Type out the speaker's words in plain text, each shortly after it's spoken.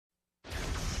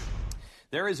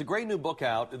There is a great new book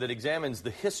out that examines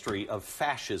the history of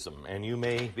fascism, and you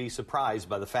may be surprised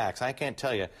by the facts. I can't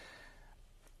tell you.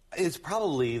 It's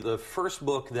probably the first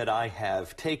book that I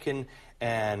have taken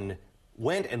and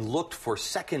went and looked for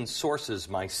second sources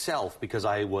myself because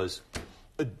I was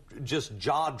just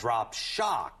jaw-drop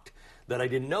shocked that I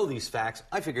didn't know these facts.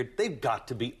 I figured they've got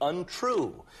to be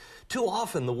untrue. Too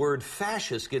often the word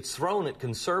fascist gets thrown at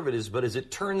conservatives, but as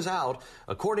it turns out,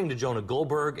 according to Jonah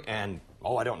Goldberg and,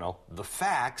 the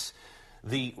facts,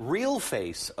 the real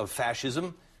face of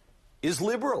fascism is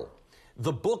liberal.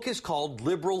 The book is called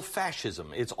Liberal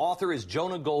Fascism. Its author is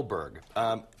Jonah Goldberg.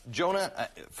 Jonah,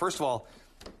 first of all,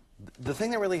 the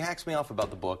thing that really hacks me off about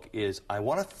the book is I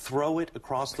want to throw it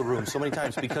across the room so many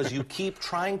times because you keep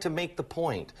trying to make the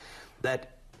point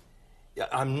that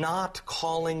I'm not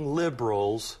calling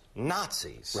liberals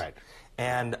Nazis. Right.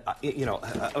 And,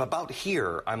 about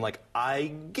here, I'm like,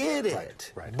 I get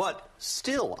it. Right. But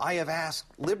still, I have asked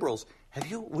liberals,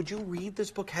 would you read this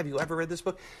book? Have you ever read this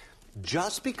book?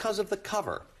 Just because of the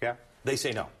cover, they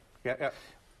say no. Yeah.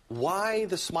 Why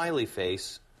the smiley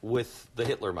face with the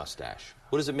Hitler mustache?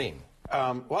 What does it mean?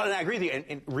 Well, and I agree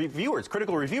with you. And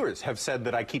critical reviewers have said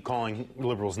that I keep calling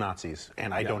liberals Nazis,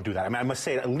 and I don't do that. I mean, I must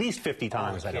say it at least 50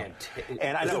 times. I don't.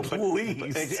 And I know,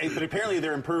 but apparently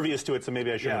they're impervious to it, so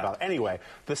maybe I shouldn't about it. Anyway,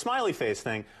 the smiley face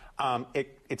thing,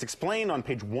 it's explained on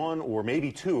page 1 or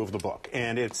maybe 2 of the book,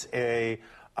 and it's a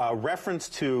reference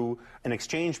to an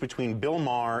exchange between Bill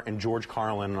Maher and George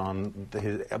Carlin on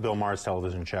Bill Maher's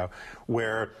television show,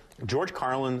 where George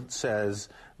Carlin says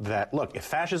that, look, if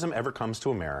fascism ever comes to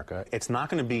America, it's not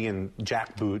going to be in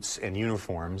jack boots and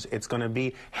uniforms. It's going to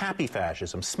be happy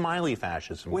fascism, smiley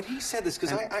fascism. When he said this,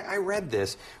 because I read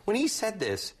this, when he said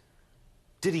this,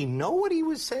 did he know what he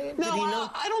was saying? No,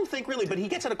 I don't think really, but he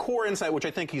gets at a core insight, which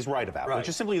I think he's right about, which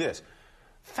is simply this.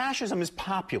 Fascism is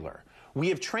popular. We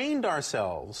have trained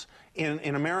ourselves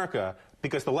in America,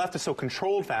 because the left has so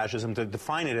controlled fascism, to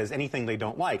define it as anything they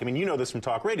don't like. I mean, you know this from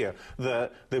talk radio.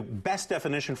 The best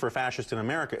definition for a fascist in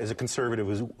America is a conservative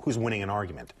who's winning an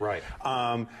argument. Right.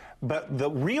 But the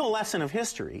real lesson of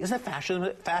history is that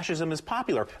fascism is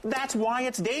popular. That's why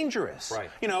it's dangerous.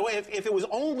 Right. You know, if it was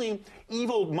only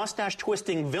evil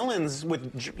mustache-twisting villains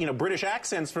with, British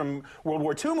accents from World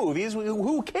War II movies,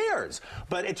 who cares?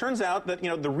 But it turns out that,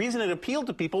 the reason it appealed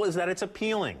to people is that it's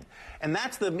appealing. And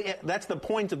that's the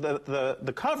point of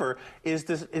the cover, is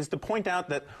to point out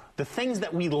that the things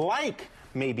that we like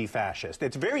may be fascist.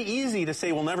 It's very easy to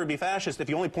say we'll never be fascist if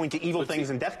you only point to evil things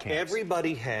and death camps.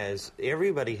 Everybody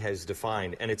has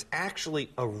defined, and it's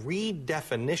actually a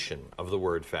redefinition of the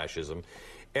word fascism.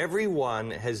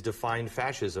 Everyone has defined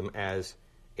fascism as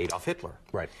Adolf Hitler.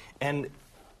 Right. And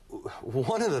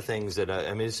one of the things that,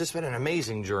 it's just been an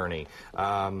amazing journey.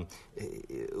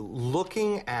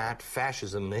 Looking at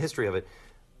fascism, the history of it,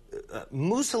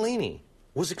 Mussolini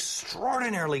was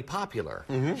extraordinarily popular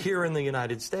here in the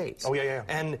United States. Oh, yeah.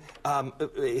 And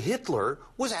Hitler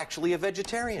was actually a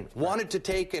vegetarian, wanted to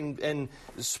take and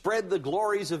spread the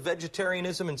glories of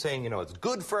vegetarianism and saying, it's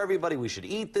good for everybody, we should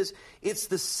eat this. It's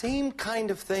the same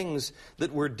kind of things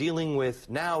that we're dealing with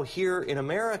now here in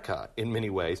America in many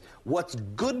ways. What's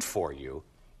good for you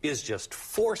is just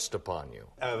forced upon you.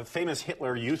 A famous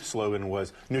Hitler Youth slogan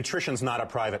was, "Nutrition's not a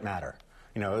private matter."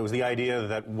 It was the idea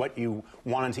that what you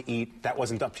wanted to eat, that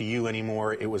wasn't up to you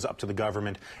anymore, it was up to the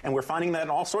government. And we're finding that in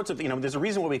all sorts of, there's a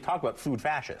reason why we talk about food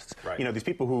fascists. Right. These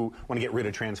people who want to get rid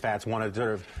of trans fats want to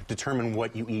sort of determine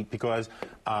what you eat because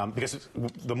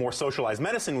the more socialized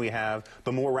medicine we have,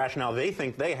 the more rationale they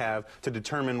think they have to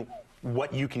determine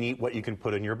what you can eat, what you can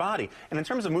put in your body. And in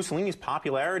terms of Mussolini's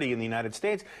popularity in the United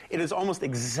States, it is almost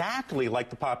exactly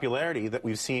like the popularity that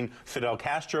we've seen Fidel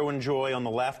Castro enjoy on the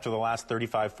left for the last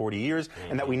 35, 40 years,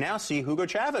 and that we now see Hugo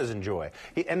Chavez enjoy.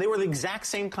 And they were the exact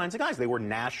same kinds of guys. They were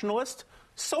nationalists,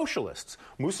 socialists.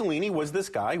 Mussolini was this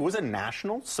guy who was a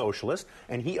national socialist,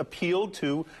 and he appealed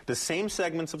to the same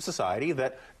segments of society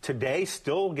that today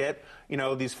still get,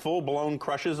 these full-blown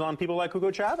crushes on people like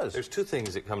Hugo Chavez. There's two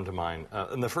things that come to mind.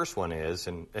 And the first one is,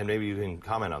 and maybe you can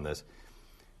comment on this,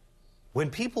 when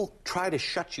people try to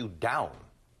shut you down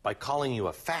by calling you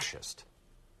a fascist,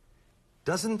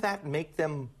 doesn't that make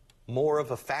them more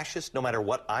of a fascist no matter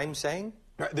what I'm saying?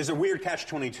 There's a weird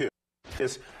catch-22.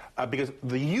 Because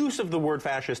the use of the word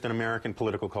fascist in American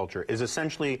political culture is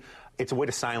essentially it's a way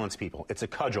to silence people. It's a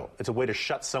cudgel. It's a way to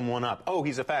shut someone up. Oh,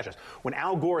 he's a fascist. When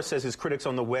Al Gore says his critics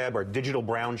on the web are digital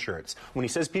brown shirts, when he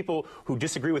says people who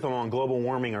disagree with him on global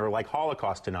warming are like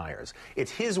Holocaust deniers, it's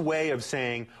his way of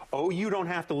saying, oh, you don't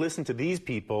have to listen to these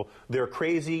people. They're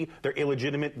crazy, they're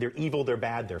illegitimate, they're evil, they're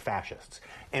bad, they're fascists.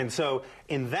 And so,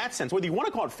 in that sense, whether you want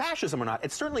to call it fascism or not,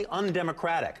 it's certainly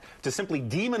undemocratic to simply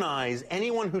demonize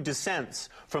anyone who dissents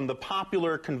from the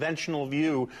popular, conventional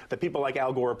view that people like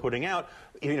Al Gore are putting out.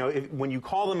 You know, when you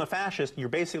call them a fascist, you're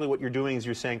basically what you're doing is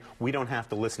you're saying we don't have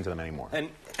to listen to them anymore. And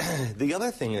the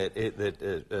other thing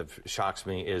that shocks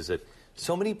me is that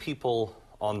so many people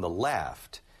on the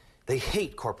left, they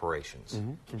hate corporations,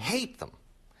 hate them,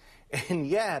 and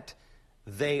yet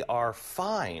they are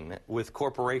fine with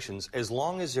corporations as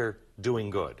long as they're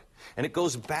doing good. And it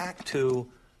goes back to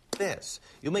this.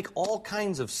 You'll make all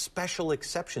kinds of special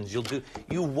exceptions.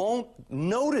 You won't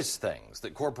notice things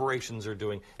that corporations are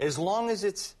doing as long as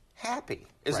it's happy,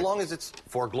 as long as it's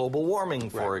for global warming,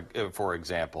 for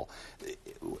example.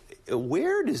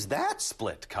 Where does that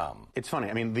split come? It's funny.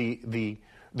 I mean,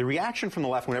 the reaction from the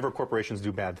left whenever corporations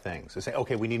do bad things is say,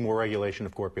 okay, we need more regulation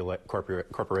of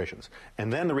corporations.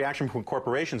 And then the reaction from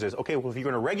corporations is, okay, well, if you're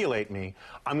going to regulate me,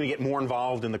 I'm going to get more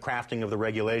involved in the crafting of the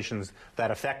regulations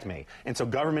that affect me. And so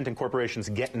government and corporations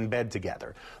get in bed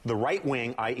together. The right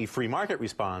wing, i.e. free market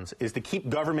response, is to keep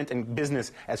government and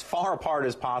business as far apart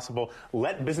as possible,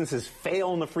 let businesses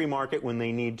fail in the free market when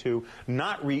they need to,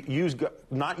 not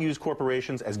use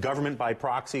corporations as government by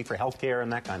proxy for health care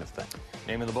and that kind of thing.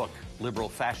 Name of the book, Liberal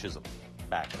Fascism.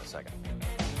 Back in a second.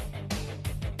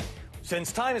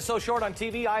 Since time is so short on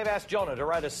TV, I've asked Jonah to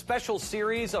write a special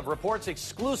series of reports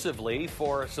exclusively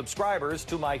for subscribers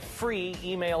to my free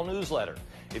email newsletter.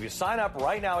 If you sign up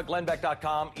right now at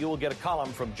glennbeck.com, you will get a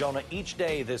column from Jonah each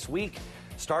day this week,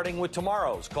 starting with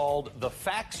tomorrow's, called The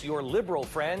Facts Your Liberal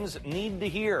Friends Need to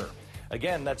Hear.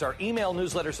 Again, that's our email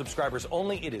newsletter subscribers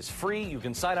only. It is free. You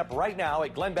can sign up right now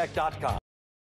at glennbeck.com.